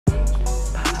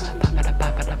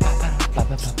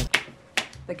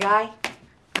The guy.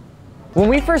 When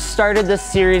we first started this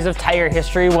series of tire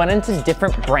history, we went into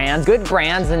different brands, good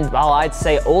brands, and well, I'd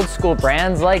say old school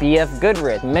brands like BF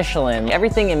Goodrich, Michelin,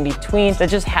 everything in between that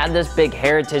just had this big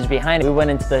heritage behind it. We went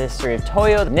into the history of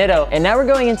Toyo, Nitto, and now we're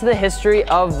going into the history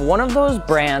of one of those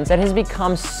brands that has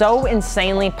become so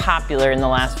insanely popular in the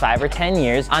last 5 or 10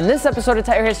 years. On this episode of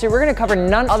Tire History, we're gonna cover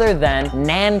none other than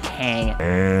Nankang.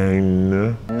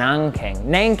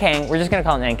 Nankang, we're just gonna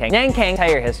call it Nankang. Nankang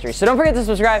Tire History. So don't forget to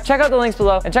subscribe, check out the links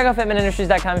below, and check out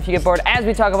fitmentindustries.com if you get bored as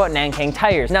we talk about Nankang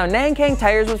Tires. Now, Nankang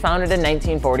Tires was founded in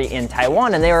 1940 in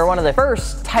Taiwan, and they were one of the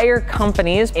first tire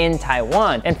companies in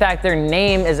Taiwan. In fact, their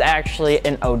name is actually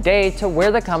an ode to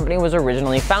where the company was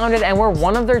originally founded and where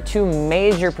one of their 2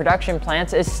 major production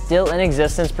plants is still in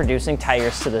existence producing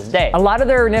tires to this day. A lot of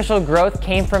their initial growth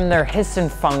came from their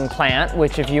Hissenfeng plant,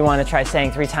 which if you want to try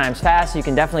saying 3 times fast, you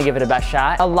can definitely give it a best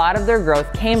shot. A lot of their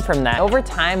growth came from that. Over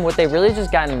time, what they really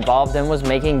just got involved in was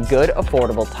making good,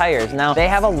 affordable tires. Now, they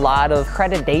have a lot of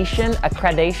accreditation,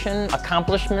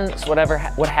 accomplishments, what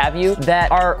have you,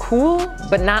 that are cool,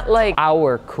 but not like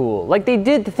our cool. Like, they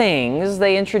did things,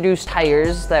 they introduced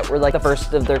tires that were like the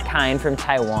first of their kind from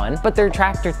Taiwan, but they're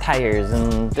tractor tires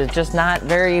and they're just not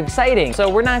very exciting. So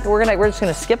we're just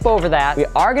gonna skip over that. We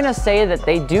are gonna say that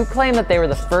they do claim that they were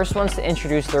the first ones to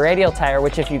introduce the radial tire,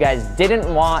 which if you guys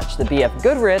didn't watch the BF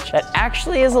Goodrich, that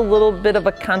actually is a little bit of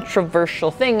a controversial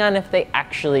thing on if they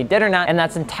actually did or not, and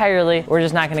that's entirely, we're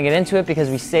just not gonna get into it because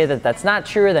we say that that's not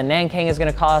true, then Nankang is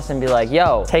gonna call us and be like,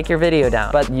 yo, take your video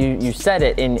down. But you said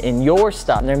it in your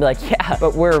stuff. And they're gonna be like, yeah,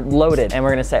 but we're loaded. And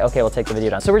we're gonna say, okay, we'll take the video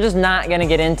down. So we're just not gonna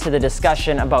get into the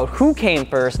discussion about who came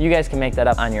first. You guys can make that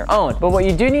up on your own. But what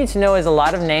you do need to know is a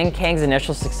lot of Nankang's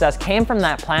initial success came from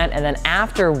that plant, and then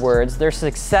afterwards, their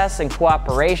success and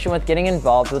cooperation with getting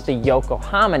involved with the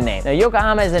Yokohama name. Now,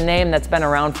 Yokohama is a name that's been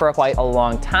around for quite a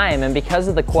long time, and because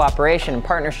of the cooperation and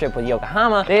partnership with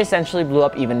Yokohama, they essentially blew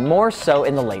up even more so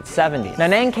in the late 70s. Now,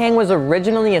 Nankang was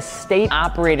originally a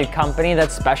state-operated company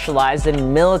that specialized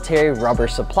in military rubber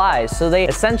supplies. So they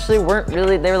essentially weren't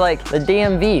really, they were like the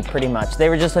DMV pretty much. They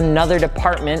were just another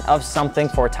department of something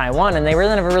for Taiwan, and they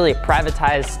really never really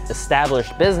privatized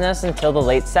established business until the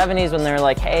late 70s when they were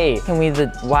like, hey,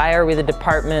 why are we the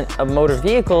Department of Motor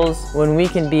Vehicles when we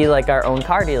can be like our own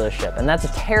car dealership? And that's a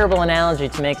terrible analogy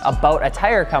to make about a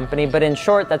tire company, but in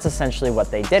short, that's essentially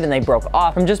what they did, and they broke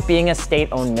off from just being a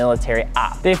state-owned military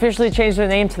op. They officially changed their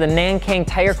name to the Nankang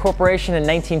Tire Corporation in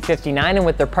 1959, and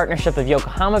with their partnership of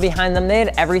Yokohama behind them, they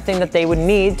had everything that they would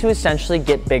need to essentially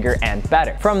get bigger and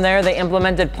better. From there, they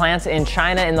implemented plants in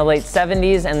China in the late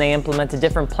 70s, and they implemented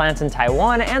different plants in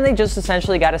Taiwan, and they just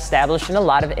essentially got established in a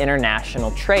lot of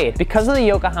international trade. Because of the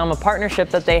Yokohama partnership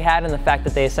that they had and the fact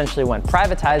that they essentially went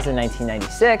privatized in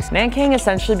 1996, Nankang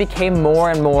essentially became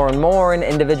more and more and more an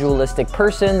individualistic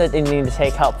person that they needed to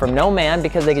take help from no man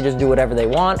because they could just do whatever they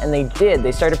want, and they did.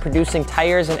 They started producing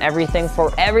tires and everything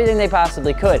for everything they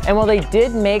possibly could. And while they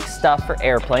did make stuff for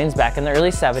airplanes back in the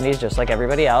early 70s, just like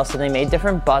everybody else, and they made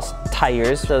different bus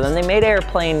tires, so then they made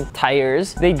airplane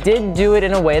tires, they did do it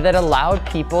in a way that allowed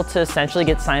people to essentially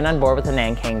get signed on board with the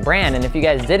Nankang brand. And if you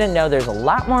guys didn't know, there's a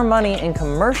lot more money in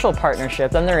commercial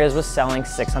partnership than there is with selling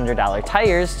 $600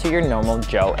 tires to your normal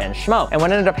Joe and Schmo. And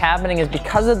what ended up happening is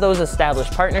because of those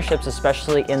established partnerships,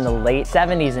 especially in the late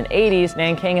 70s and 80s,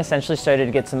 Nankang essentially started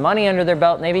to get some money under their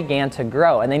belt and they began to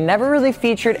grow. And they never really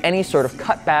featured any sort of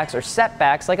cutbacks or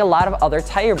setbacks like a lot of other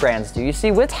tire brands do. You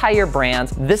see, with tire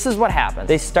brands, this is what happens.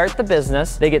 They start the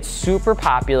business, they get super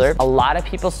popular, a lot of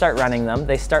people start running them,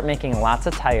 they start making lots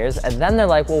of tires, and then they're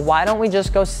like, well, why don't we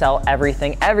just go sell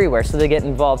everything everywhere? So they get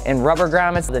involved in rubber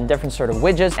grommets, then different sort of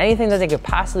widgets, anything that they could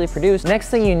possibly produce. Next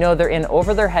thing you know, they're in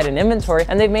over their head in inventory,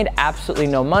 and they've made absolutely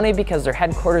no money because their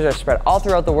headquarters are spread all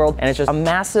throughout the world, and it's just a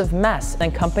massive mess.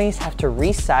 Then companies have to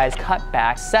resize, cut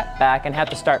back, set back, and have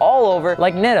to start all over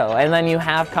like Nitto. And then you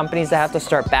have companies that have to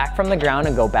start back from the ground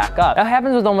and go back up. That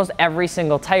happens with almost every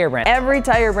single tire brand. Every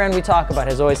tire brand we talk about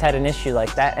has always had an issue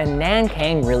like that, and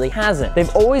Nankang really hasn't.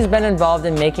 They've always been involved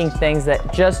in making things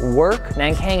that just work.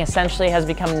 Nankang essentially has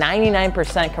become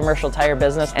 99% commercial tire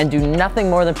business and do nothing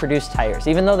more than produce tires.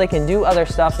 Even though they can do other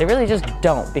stuff, they really just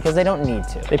don't because they don't need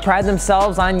to. They pride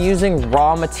themselves on using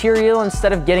raw material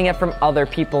instead of getting it from other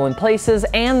people and places. prices,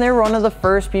 and they're one of the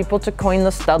first people to coin the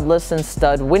studless and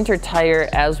stud winter tire,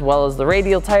 as well as the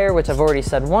radial tire, which I've already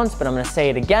said once, but I'm gonna say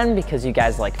it again because you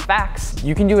guys like facts.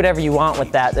 You can do whatever you want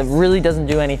with that. That really doesn't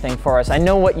do anything for us. I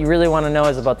know what you really wanna know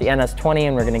is about the NS20,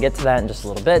 and we're gonna get to that in just a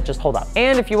little bit. Just hold up.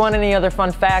 And if you want any other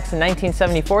fun facts, in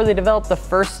 1974, they developed the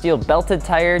first steel belted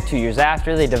tire. 2 years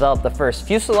after, they developed the first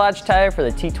fuselage tire for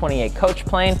the T-28 coach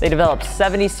plane. They developed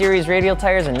 70 series radial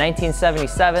tires in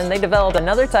 1977. They developed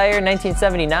another tire in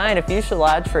 1979, a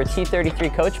fuselage for a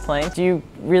T-33 coach plane. Do you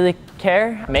really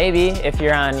care? Maybe if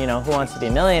you're on, Who Wants to Be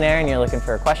a Millionaire and you're looking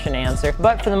for a question to answer.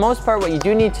 But for the most part, what you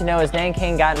do need to know is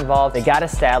Nankang got involved, they got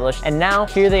established, and now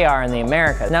here they are in the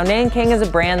Americas. Now, Nankang is a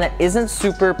brand that isn't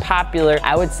super popular,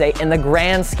 I would say, in the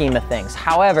grand scheme of things.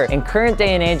 However, in current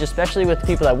day and age, especially with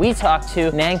people that we talk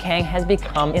to, Nankang has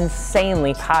become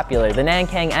insanely popular. The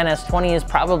Nankang NS20 is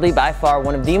probably by far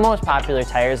one of the most popular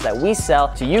tires that we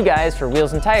sell to you guys for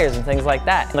wheels and tires and things like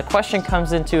that. And the question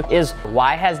comes into is,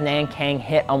 why has Nankang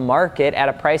hit a market at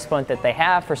a price point that they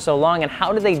have for so long, and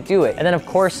how do they do it? And then of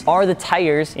course, are the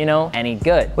tires, any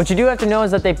good? What you do have to know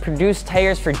is that they produce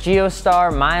tires for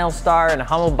Geostar, Milestar, and a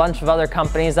whole bunch of other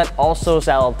companies that also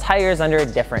sell tires under a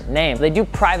different name. They do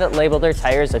private label their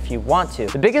tires if you want to.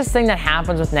 The biggest thing that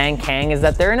happens with Nankang is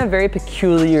that they're in a very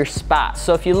peculiar spot.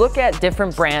 So if you look at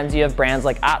different brands, you have brands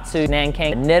like Atsu,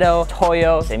 Nankang, Nitto,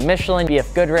 Toyo, say Michelin,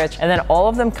 BF Goodrich, and then all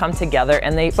of them come together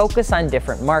and they focus on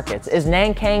different markets. Is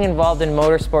Nankang involved in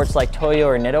motorsports like Toyo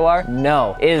or Nitto are?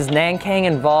 No. Is Nankang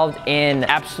involved in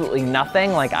absolutely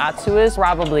nothing like Atsu is?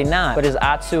 Probably not. But is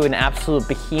Atsu an absolute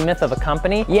behemoth of a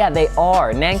company? Yeah, they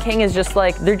are. Nankang is just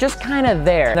like, they're just kind of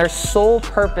there. Their sole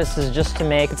purpose is just to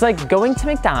make, it's like going to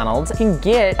McDonald's, you can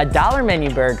get a $1 menu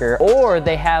burger, or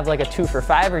they have like a 2 for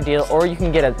 $5 deal, or you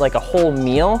can get a whole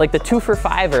meal. Like the 2 for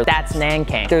 $5, that's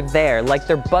Nankang. They're there. Like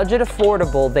they're budget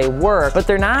affordable, they work, but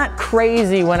they're not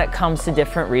crazy when it comes to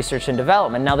different research and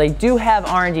development. Now they do have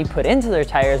R&D put into their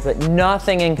tires, but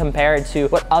nothing in compared to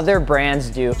what other brands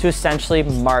do to essentially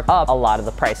mark up a lot of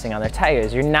the pricing on their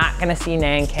tires. You're not gonna see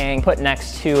Nankang put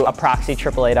next to a Proxy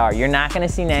 888R. You're not gonna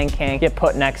see Nankang get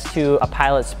put next to a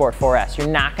Pilot Sport 4S. You're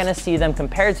not gonna see them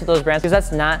compared to those brands because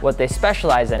that's not what they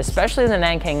specialize in, especially the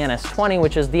Nankang NS20,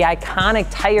 which is the iconic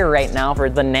tire right now for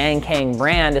the Nankang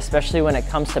brand, especially when it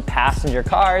comes to passenger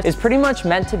cars, is pretty much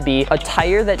meant to be a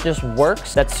tire that just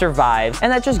works, that survives,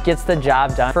 and that just gets the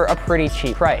job done for a pretty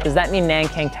cheap price. Does that mean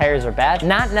Nankang tires are bad?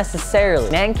 Not necessarily.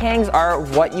 Nankangs are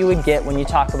what you would get when you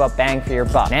talk about bang for your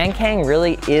buck. Nankang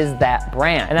really is that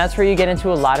brand. And that's where you get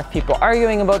into a lot of people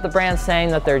arguing about the brand, saying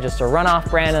that they're just a runoff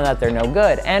brand and that they're no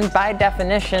good. And by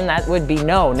definition, that would be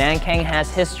no. Nankang has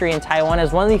history in Taiwan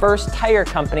as one of the first tire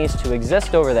companies to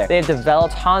exist over there. They've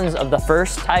developed tons of the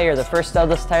first tire, the first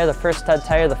studless tire, the first stud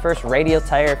tire, the first radial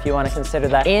tire, if you want to consider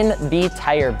that, in the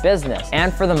tire business.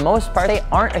 And for the most part, they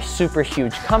aren't a super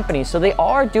huge company, so they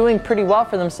are doing pretty well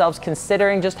for themselves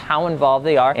considering just how involved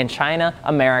they are in China,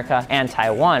 America, and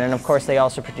Taiwan. And of course, they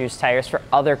also produce tires for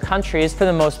other countries. For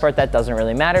the most part, that doesn't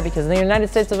really matter because in the United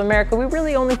States of America, we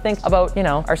really only think about,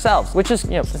 ourselves, which is,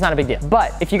 it's not a big deal.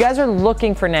 But if you guys are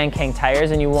looking for Nankang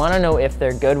tires and you want to know if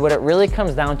they're good, what it really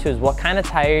comes down to is what kind of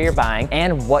tire you're buying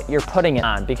and what you're putting it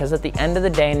on. Because at the end of the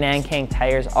day, Nankang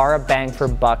tires are a bang for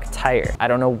buck tire. I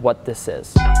don't know what this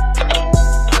is.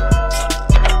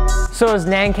 So is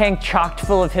Nankang chocked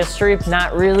full of history?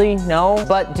 Not really, no.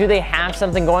 But do they have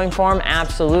something going for them?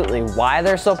 Absolutely. Why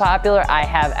they're so popular? I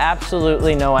have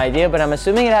absolutely no idea, but I'm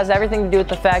assuming it has everything to do with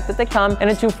the fact that they come in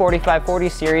a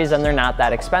 240/540 series and they're not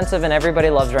that expensive, and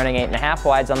everybody loves running 8.5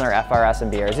 wides on their FRS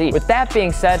and BRZ. With that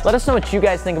being said, let us know what you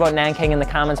guys think about Nankang in the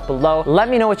comments below. Let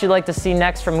me know what you'd like to see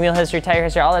next from wheel history, tire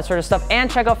history, all that sort of stuff, and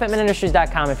check out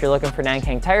fitmentindustries.com if you're looking for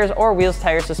Nankang tires or wheels,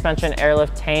 tires, suspension,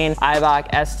 airlift, Tane,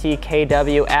 Eibach, ST,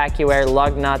 KW, AccuAir,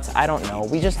 lug nuts, I don't know.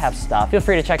 We just have stuff. Feel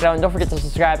free to check it out and don't forget to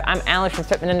subscribe. I'm Alex from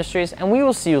Fitment Industries and we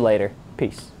will see you later.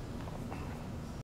 Peace.